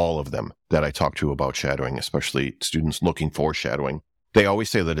 almost all of them that I talk to about shadowing, especially students looking for shadowing, they always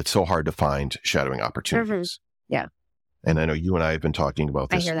say that it's so hard to find shadowing opportunities. Yeah. And I know you and I have been talking about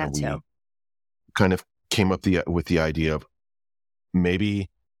this. I hear that too. Kind of came up with the idea of maybe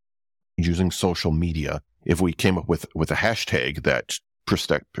using social media. If we came up with a hashtag that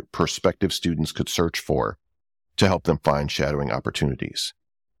prospective students could search for to help them find shadowing opportunities.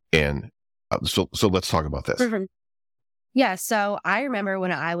 And so let's talk about this. Yeah. So I remember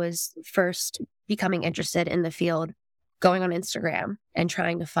when I was first becoming interested in the field, going on Instagram and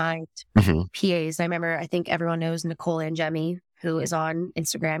trying to find PAs. I think everyone knows Nicole Angemi, who is on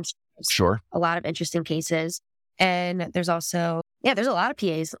Instagram. Sure. A lot of interesting cases. And there's also, there's a lot of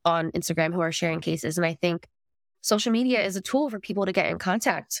PAs on Instagram who are sharing cases. And I think social media is a tool for people to get in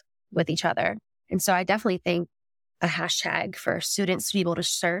contact with each other. And so I definitely think a hashtag for students to be able to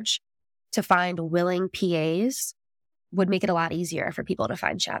search to find willing PAs would make it a lot easier for people to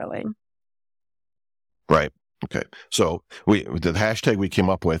find shadowing. Right. Okay. So the hashtag we came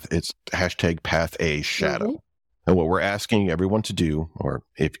up with, it's hashtag #PathAShadow. And what we're asking everyone to do, or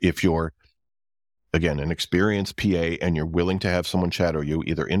if you're, again, an experienced PA and you're willing to have someone shadow you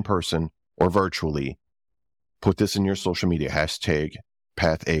either in person or virtually, put this in your social media, hashtag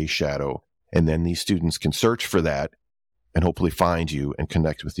 #PathAShadow. And then these students can search for that and hopefully find you and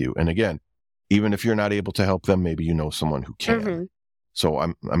connect with you. And again, even if you're not able to help them, maybe you know someone who can. So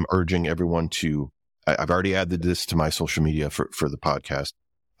I'm urging everyone to, I've already added this to my social media for the podcast,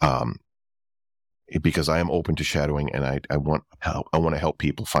 because I am open to shadowing and I want to help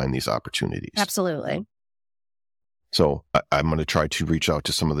people find these opportunities. Absolutely. So I'm going to try to reach out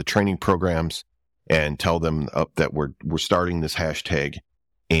to some of the training programs and tell them that we're starting this hashtag,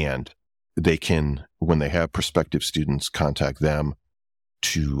 and they can, when they have prospective students, contact them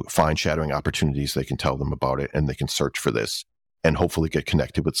to find shadowing opportunities. They can tell them about it and they can search for this and hopefully get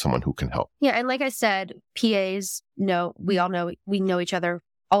connected with someone who can help. Yeah. And like I said, PAs we know each other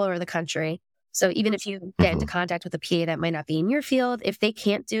all over the country. So even if you get into contact with a PA that might not be in your field, if they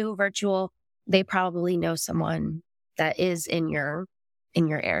can't do virtual, they probably know someone that is in your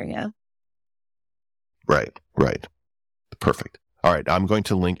area. Right. Perfect. All right. I'm going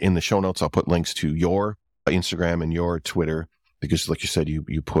to link in the show notes. I'll put links to your Instagram and your Twitter, because like you said,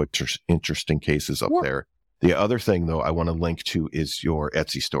 you put interesting cases up there. The other thing, though, I want to link to is your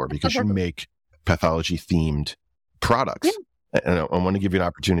Etsy store, because you make pathology themed products. Yeah. And I want to give you an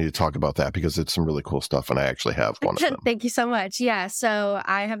opportunity to talk about that because it's some really cool stuff. And I actually have one of them. Thank you so much. Yeah. So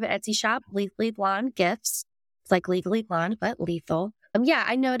I have an Etsy shop, Legally Blonde Gifts. It's like Legally Blonde, but lethal.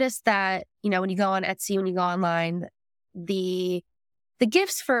 I noticed that, when you go on Etsy, when you go online, the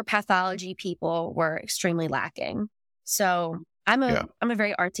gifts for pathology people were extremely lacking. So I'm a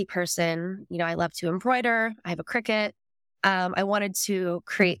very artsy person. I love to embroider. I have a Cricut. I wanted to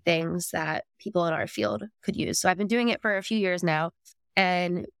create things that people in our field could use. So I've been doing it for a few years now.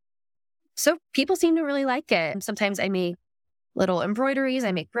 And so people seem to really like it. Sometimes I make little embroideries.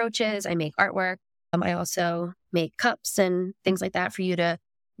 I make brooches. I make artwork. I also make cups and things like that for you to,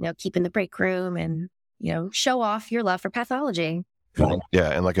 keep in the break room and, show off your love for pathology.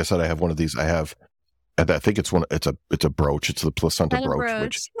 Yeah. And like I said, I have one of these. I think it's a brooch. It's the placenta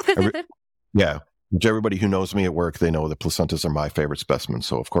brooch. Which everybody who knows me at work, they know that placentas are my favorite specimen.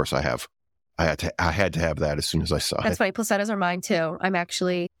 So of course I have I had to have that as soon as I saw That's it. funny. Placentas are mine too. I'm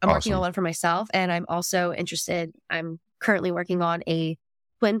working Awesome. on one for myself, and I'm also interested. I'm currently working on a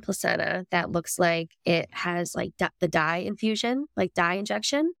twin placenta that looks like it has like the dye infusion, like dye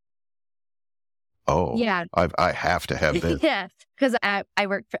injection. Oh, Yeah. I have to have this. Yeah. Because I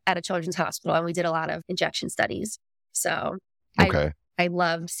worked at a children's hospital and we did a lot of injection studies. So Okay. I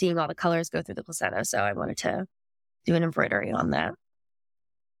loved seeing all the colors go through the placenta. So I wanted to do an embroidery on that.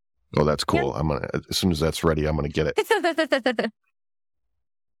 Oh, that's cool. As soon as that's ready, I'm gonna get it.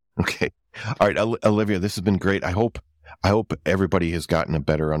 Okay. All right, Olivia, this has been great. I hope everybody has gotten a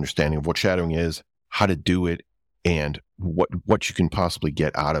better understanding of what shadowing is, how to do it, and what you can possibly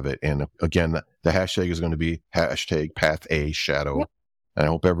get out of it. And again, the hashtag is going to be #PathAShadow. Yep. And I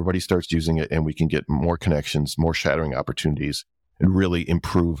hope everybody starts using it and we can get more connections, more shadowing opportunities, and really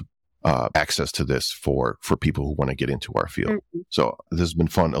improve access to this for people who want to get into our field. Mm-hmm. So this has been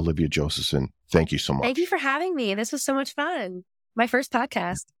fun. Olivia Josephsen, thank you so much. Thank you for having me. This was so much fun. My first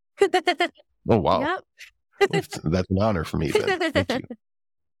podcast. Oh, wow. Yep. That's an honor for me then. Thank you.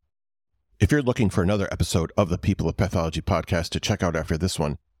 If you're looking for another episode of the People of Pathology podcast to check out after this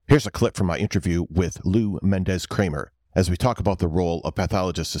one, here's a clip from my interview with Lou Mendez-Kramer as we talk about the role of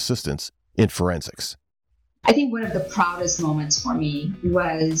pathologist assistants in forensics. I think one of the proudest moments for me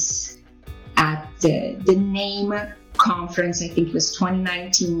was at the NAME conference. I think it was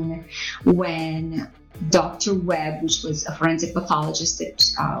 2019, when Dr. Webb, which was a forensic pathologist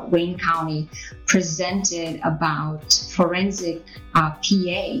at Wayne County, presented about forensic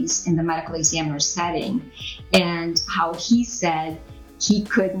PAs in the medical examiner setting, and how he said he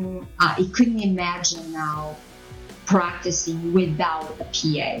couldn't imagine now practicing without a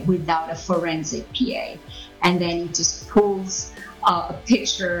PA, without a forensic PA. And then he just pulls a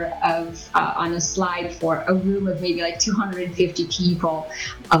picture of on a slide for a room of maybe like 250 people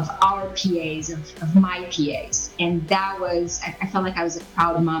of our PAs, of my PAs. And that was, I felt like I was a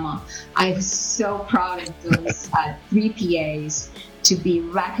proud mama. I was so proud of those 3 PAs to be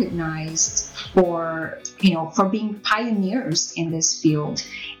recognized for being pioneers in this field.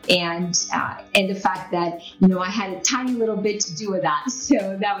 And the fact that, I had a tiny little bit to do with that.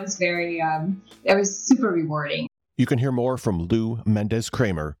 So that was that was super rewarding. You can hear more from Lou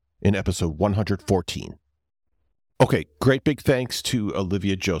Mendez-Kramer in episode 114. Okay, great big thanks to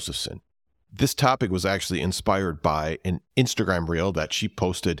Olivia Josephsen. This topic was actually inspired by an Instagram reel that she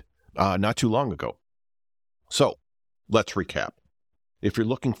posted not too long ago. So, let's recap. If you're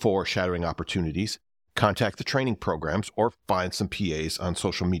looking for shadowing opportunities, contact the training programs or find some PAs on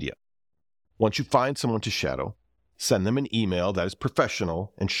social media. Once you find someone to shadow, send them an email that is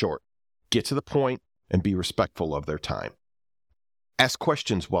professional and short. Get to the point and be respectful of their time. Ask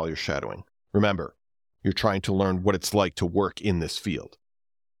questions while you're shadowing. Remember, you're trying to learn what it's like to work in this field.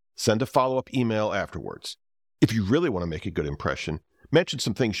 Send a follow-up email afterwards. If you really want to make a good impression, mention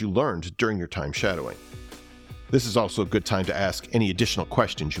some things you learned during your time shadowing. This is also a good time to ask any additional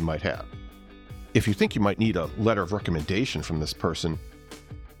questions you might have. If you think you might need a letter of recommendation from this person,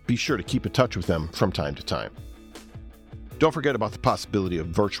 be sure to keep in touch with them from time to time. Don't forget about the possibility of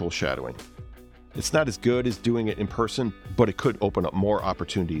virtual shadowing. It's not as good as doing it in person, but it could open up more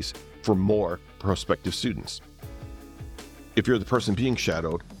opportunities for more prospective students. If you're the person being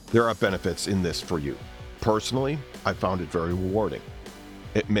shadowed, there are benefits in this for you. Personally, I found it very rewarding.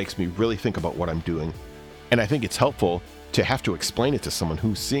 It makes me really think about what I'm doing, and I think it's helpful to have to explain it to someone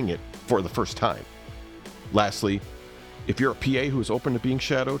who's seeing it for the first time. Lastly, if you're a PA who is open to being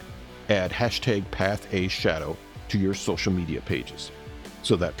shadowed, add #PathAShadow to your social media pages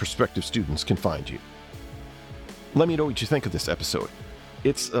so that prospective students can find you. Let me know what you think of this episode.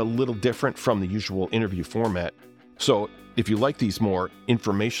 It's a little different from the usual interview format, so if you like these more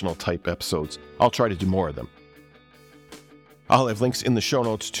informational type episodes, I'll try to do more of them. I'll have links in the show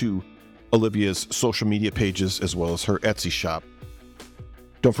notes to Olivia's social media pages as well as her Etsy shop.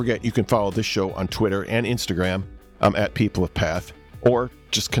 Don't forget, you can follow this show on Twitter and Instagram. I'm at People of Path, or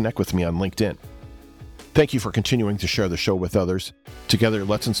just connect with me on LinkedIn. Thank you for continuing to share the show with others. Together,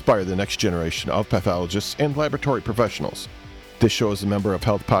 let's inspire the next generation of pathologists and laboratory professionals. This show is a member of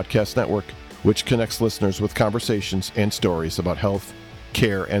Health Podcast Network, which connects listeners with conversations and stories about health,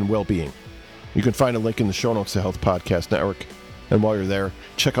 care, and well-being. You can find a link in the show notes to Health Podcast Network, and while you're there,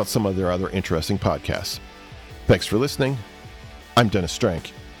 check out some of their other interesting podcasts. Thanks for listening. I'm Dennis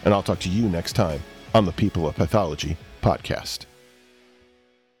Strank, and I'll talk to you next time on the People of Pathology podcast.